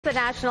the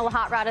National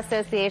Hot Rod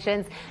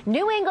Association's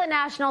New England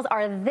Nationals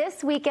are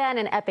this weekend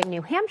in Epping,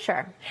 New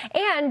Hampshire.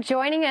 And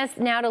joining us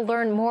now to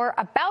learn more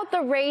about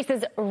the race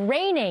is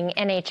reigning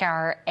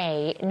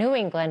NHRA New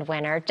England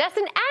winner,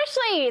 Justin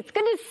Ashley. It's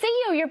good to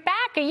see you. You're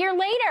back a year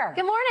later.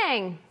 Good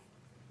morning.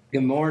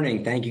 Good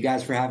morning. Thank you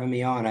guys for having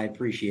me on. I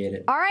appreciate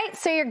it. All right,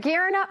 so you're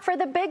gearing up for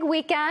the big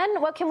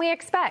weekend. What can we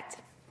expect?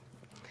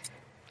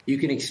 You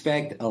can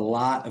expect a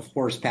lot of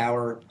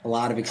horsepower, a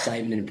lot of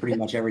excitement, and pretty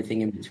much everything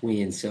in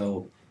between.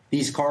 So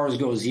these cars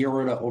go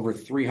 0 to over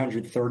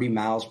 330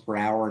 miles per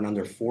hour in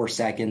under 4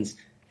 seconds,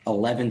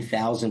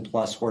 11,000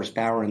 plus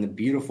horsepower. And the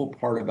beautiful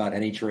part about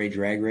NHRA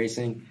drag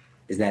racing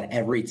is that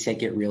every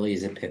ticket really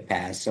is a pit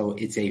pass. So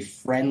it's a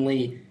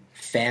friendly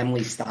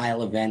family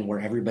style event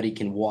where everybody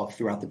can walk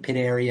throughout the pit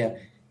area,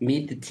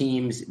 meet the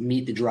teams,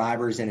 meet the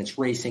drivers, and it's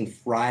racing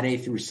Friday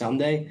through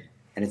Sunday,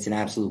 and it's an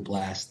absolute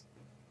blast.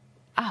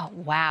 Oh,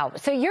 wow.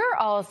 So you're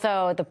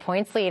also the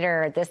points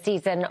leader this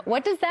season.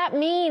 What does that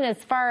mean as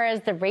far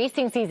as the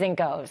racing season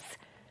goes?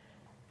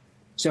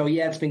 So,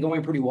 yeah, it's been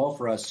going pretty well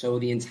for us. So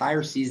the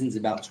entire season's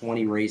about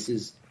 20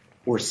 races.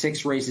 We're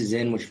 6 races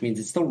in, which means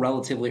it's still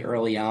relatively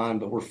early on,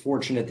 but we're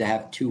fortunate to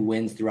have 2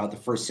 wins throughout the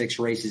first 6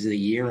 races of the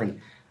year.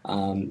 And,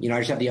 I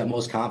just have the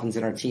utmost confidence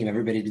in our team.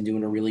 Everybody's been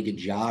doing a really good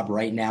job.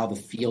 Right now, the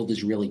field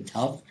is really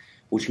tough,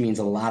 which means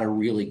a lot of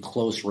really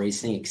close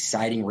racing,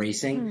 exciting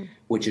racing,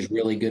 which is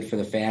really good for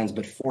the fans.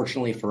 But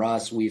fortunately for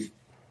us, we've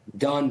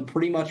done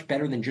pretty much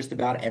better than just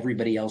about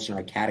everybody else in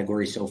our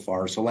category so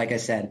far. So like I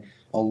said,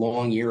 a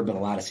long year, but a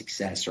lot of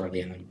success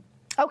early on.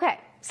 Okay,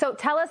 so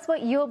tell us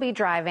what you'll be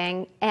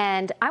driving.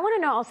 And I want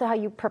to know also how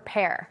you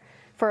prepare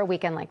for a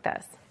weekend like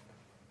this.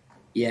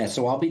 Yeah,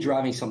 so I'll be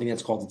driving something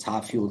that's called the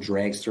Top Fuel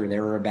Dragster.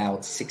 There are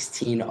about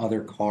 16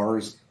 other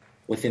cars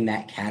within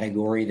that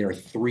category. They're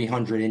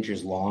 300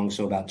 inches long,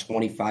 so about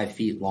 25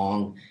 feet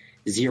long,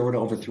 0 to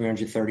over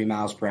 330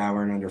 miles per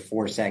hour in under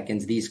 4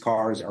 seconds. These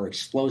cars are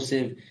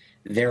explosive.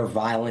 They're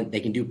violent. They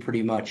can do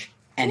pretty much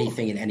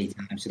anything at any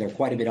time, so they're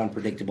quite a bit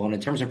unpredictable. And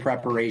in terms of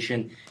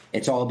preparation,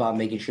 it's all about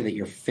making sure that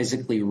you're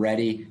physically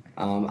ready,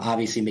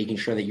 obviously making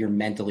sure that you're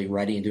mentally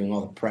ready and doing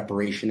all the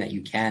preparation that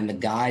you can. The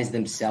guys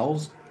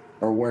themselves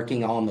are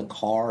working on the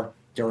car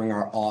during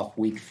our off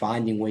week,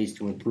 finding ways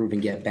to improve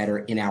and get better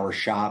in our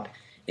shop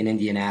in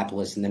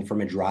Indianapolis. And then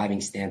from a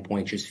driving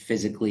standpoint, just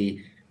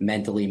physically,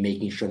 mentally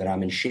making sure that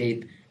I'm in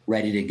shape,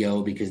 ready to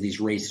go, because these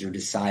races are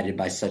decided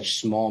by such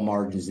small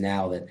margins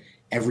now that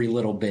every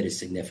little bit is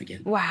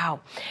significant.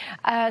 Wow.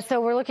 So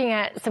we're looking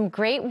at some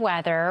great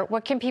weather.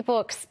 What can people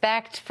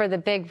expect for the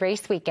big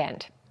race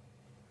weekend?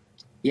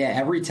 Yeah,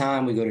 every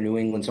time we go to New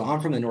England, so I'm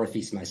from the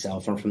Northeast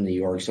myself, I'm from New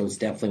York, so it's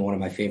definitely one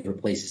of my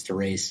favorite places to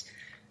race.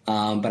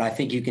 But I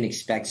think you can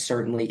expect,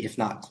 certainly, if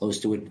not close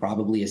to it,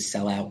 probably a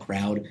sellout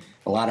crowd.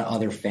 A lot of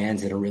other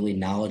fans that are really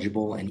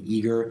knowledgeable and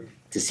eager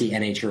to see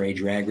NHRA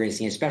drag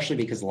racing, especially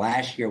because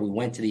last year we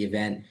went to the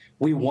event.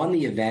 We won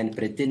the event,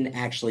 but it didn't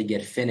actually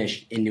get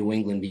finished in New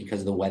England because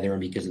of the weather and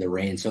because of the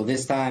rain. So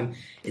this time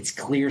it's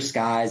clear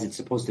skies. It's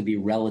supposed to be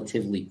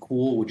relatively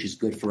cool, which is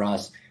good for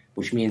us,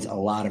 which means a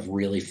lot of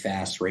really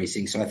fast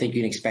racing. So I think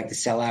you can expect a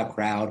sellout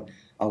crowd,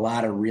 a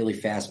lot of really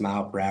fast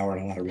mile per hour,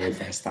 and a lot of really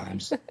fast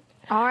times.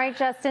 All right,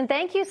 Justin,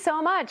 thank you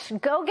so much.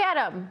 Go get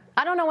them.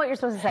 I don't know what you're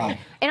supposed to say.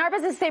 In our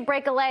business, say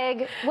break a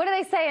leg. What do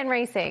they say in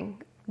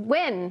racing?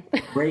 Win.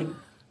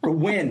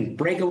 Win.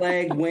 Break a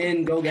leg,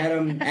 win, go get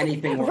them.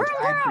 Anything works.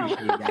 I appreciate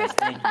you guys.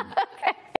 Thank you.